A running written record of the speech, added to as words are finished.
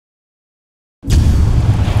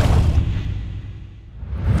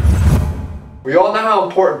We all know how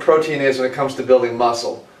important protein is when it comes to building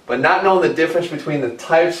muscle, but not knowing the difference between the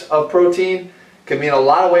types of protein can mean a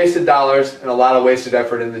lot of wasted dollars and a lot of wasted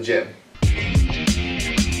effort in the gym.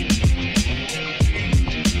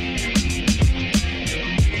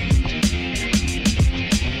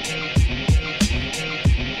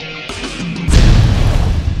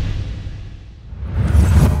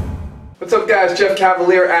 What's up guys, Jeff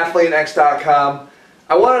Cavalier, ATHLEAN-X.com.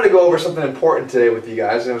 I wanted to go over something important today with you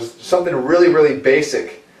guys, and it was something really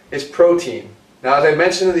basic. It's protein. Now, as I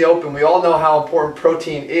mentioned in the open, we all know how important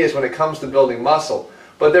protein is when it comes to building muscle,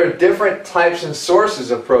 but there are different types and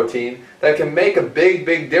sources of protein that can make a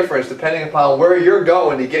big difference depending upon where you're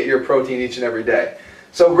going to get your protein each and every day.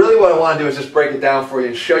 So really what I want to do is just break it down for you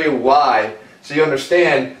and show you why, so you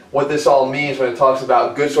understand what this all means when it talks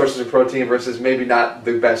about good sources of protein versus maybe not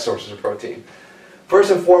the best sources of protein. First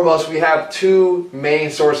and foremost, we have two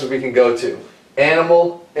main sources we can go to: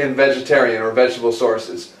 animal and vegetarian or vegetable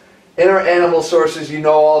sources. In our animal sources, you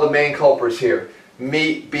know all the main culprits here: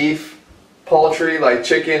 meat, beef, poultry like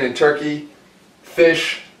chicken and turkey,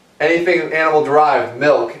 fish, anything animal derived,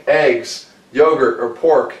 milk, eggs, yogurt or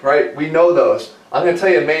pork, right? We know those. I'm going to tell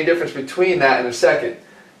you the main difference between that in a second.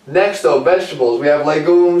 Next though, vegetables. We have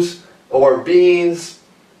legumes or beans,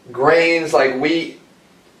 grains like wheat,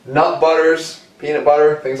 nut butters, peanut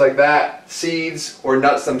butter, things like that, seeds or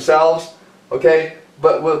nuts themselves, okay?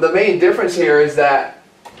 But the main difference here is that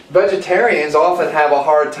vegetarians often have a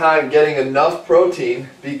hard time getting enough protein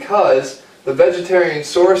because the vegetarian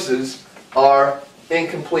sources are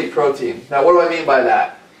incomplete protein. Now what do I mean by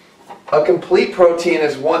that? A complete protein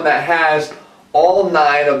is one that has all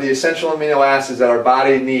 9 of the essential amino acids that our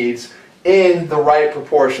body needs in the right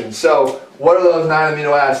proportion. So what are those 9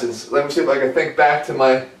 amino acids? Let me see if I can think back to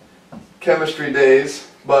my chemistry days,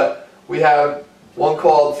 but we have one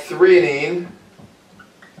called threonine,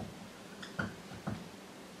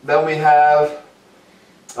 then we have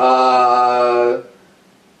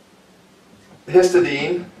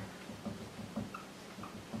histidine,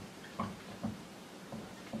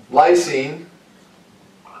 lysine,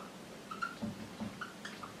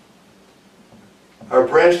 our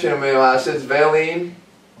branched chain amino acids, valine,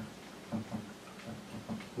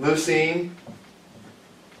 leucine,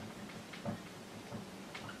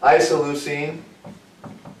 isoleucine,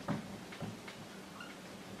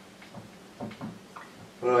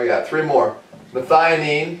 what do I got? 3 more.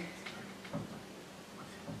 Methionine,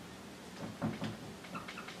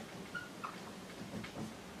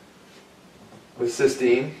 with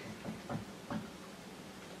cysteine,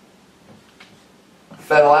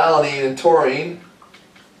 phenylalanine and taurine,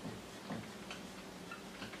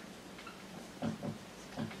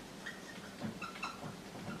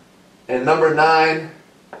 and number 9,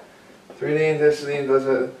 threonine,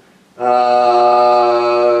 histidine,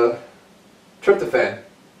 tryptophan.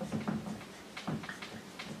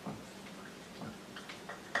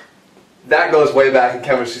 That goes way back in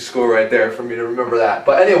chemistry school right there for me to remember that.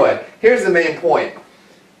 But anyway, here's the main point.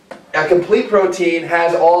 A complete protein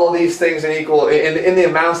has all these things in the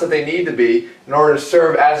amounts that they need to be in order to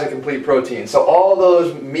serve as a complete protein. So all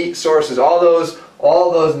those meat sources, all those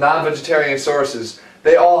non-vegetarian sources,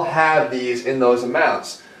 they all have these in those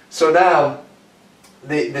amounts. So now,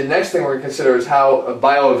 the next thing we're going to consider is how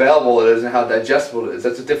bioavailable it is and how digestible it is.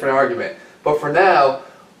 That's a different argument. But for now,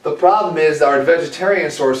 the problem is that our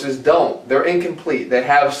vegetarian sources don't. They're incomplete. They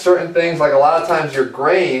have certain things, like a lot of times your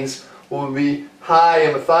grains will be high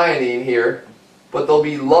in methionine here, but they'll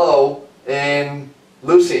be low in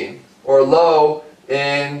leucine or low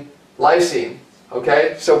in lysine.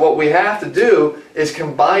 Okay? So what we have to do is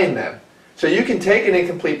combine them. So you can take an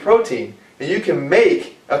incomplete protein and you can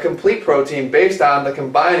make a complete protein based on the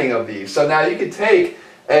combining of these. So now you can take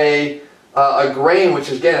a grain, which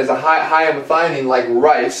again is a high in methionine like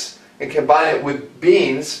rice, and combine it with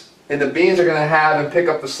beans, and the beans are going to have and pick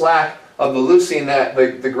up the slack of the leucine that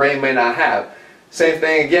the grain may not have. Same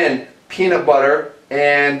thing again, peanut butter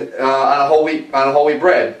and on a whole wheat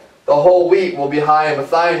bread. The whole wheat will be high in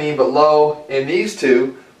methionine but low in these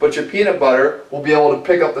two, but your peanut butter will be able to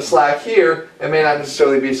pick up the slack here and may not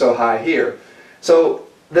necessarily be so high here. So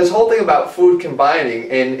this whole thing about food combining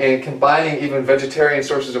and combining even vegetarian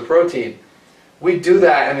sources of protein, we do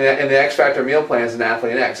that in the X Factor meal plans in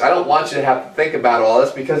ATHLEAN-X. I don't want you to have to think about all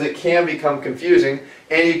this because it can become confusing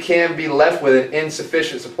and you can be left with an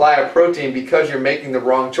insufficient supply of protein because you're making the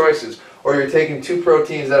wrong choices. Or you're taking 2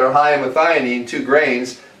 proteins that are high in methionine, 2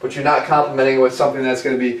 grains, but you're not complementing it with something that's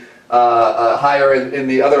going to be higher in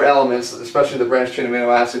the other elements, especially the branched chain amino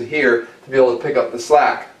acid here, to be able to pick up the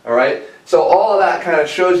slack. Alright? So all of that kind of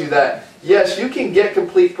shows you that, yes, you can get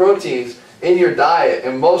complete proteins in your diet,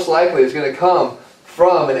 and most likely is going to come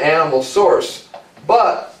from an animal source.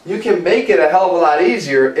 But you can make it a hell of a lot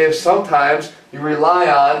easier if sometimes you rely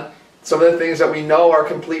on some of the things that we know are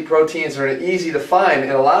complete proteins that are easy to find,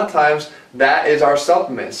 and a lot of times that is our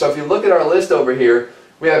supplements. So if you look at our list over here,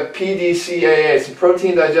 we have PDCAA, it's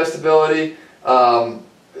protein digestibility,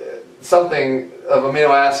 something of amino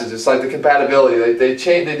acids. It's like the compatibility. They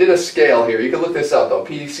did a scale here. You can look this up though,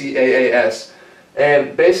 PDCAAS.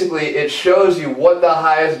 And basically it shows you what the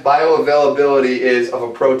highest bioavailability is of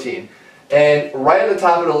a protein. And right at the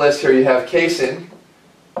top of the list here you have casein,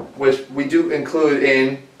 which we do include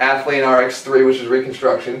in ATHLEAN-X3, which is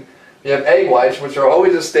reconstruction. You have egg whites, which are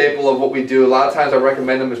always a staple of what we do. A lot of times I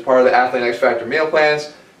recommend them as part of the ATHLEAN-X Factor meal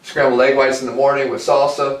plans. Scrambled egg whites in the morning with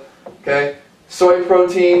salsa. Okay. Soy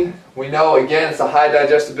protein, we know again it's a high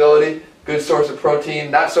digestibility, good source of protein.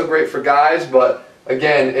 Not so great for guys, but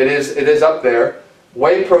again it is up there.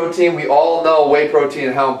 Whey protein, we all know whey protein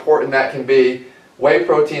and how important that can be. Whey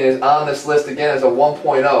protein is on this list again as a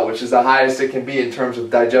 1.0, which is the highest it can be in terms of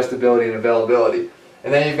digestibility and availability.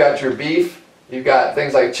 And then you've got your beef, you've got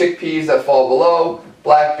things like chickpeas that fall below,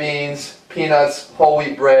 black beans, peanuts, whole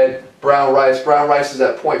wheat bread, brown rice. Brown rice is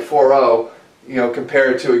at 0.40, you know,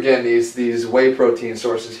 compared to again these whey protein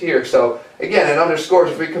sources here. So again, it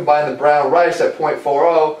underscores if we combine the brown rice at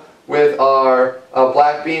 0.40 with our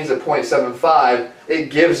black beans at 0.75, it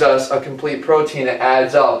gives us a complete protein that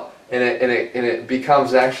adds up, and it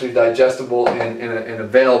becomes actually digestible and an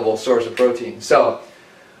available source of protein. So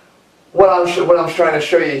what I'm trying to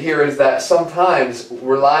show you here is that sometimes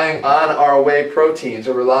relying on our whey proteins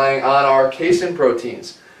or relying on our casein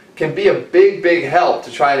proteins can be a big help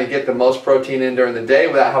to trying to get the most protein in during the day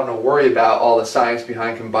without having to worry about all the science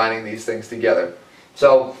behind combining these things together.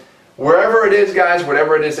 So wherever it is, guys,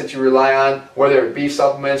 whatever it is that you rely on, whether it be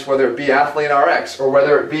supplements, whether it be ATHLEAN-X, or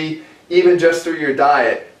whether it be even just through your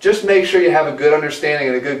diet, just make sure you have a good understanding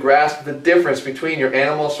and a good grasp of the difference between your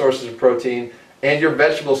animal sources of protein and your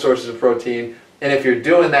vegetable sources of protein, and if you're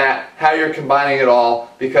doing that, how you're combining it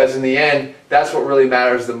all, because in the end, that's what really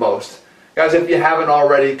matters the most. Guys, if you haven't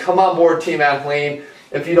already, come on board Team Athlean.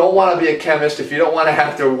 If you don't want to be a chemist, if you don't want to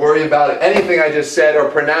have to worry about anything I just said or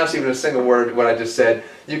pronounce even a single word what I just said,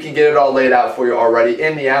 you can get it all laid out for you already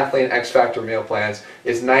in the ATHLEAN-X Factor meal plans.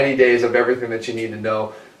 It's 90 days of everything that you need to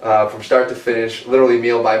know from start to finish, literally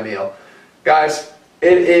meal by meal. Guys,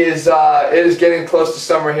 it is getting close to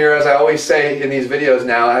summer here, as I always say in these videos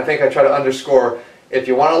now, and I think I try to underscore, if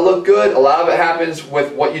you want to look good, a lot of it happens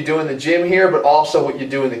with what you do in the gym here, but also what you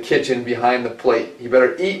do in the kitchen behind the plate. You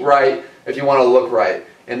better eat right if you want to look right,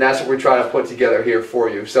 and that's what we're trying to put together here for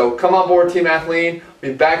you. So come on board Team Athlean.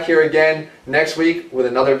 We'll be back here again next week with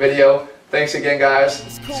another video. Thanks again,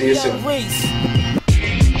 guys. See you soon.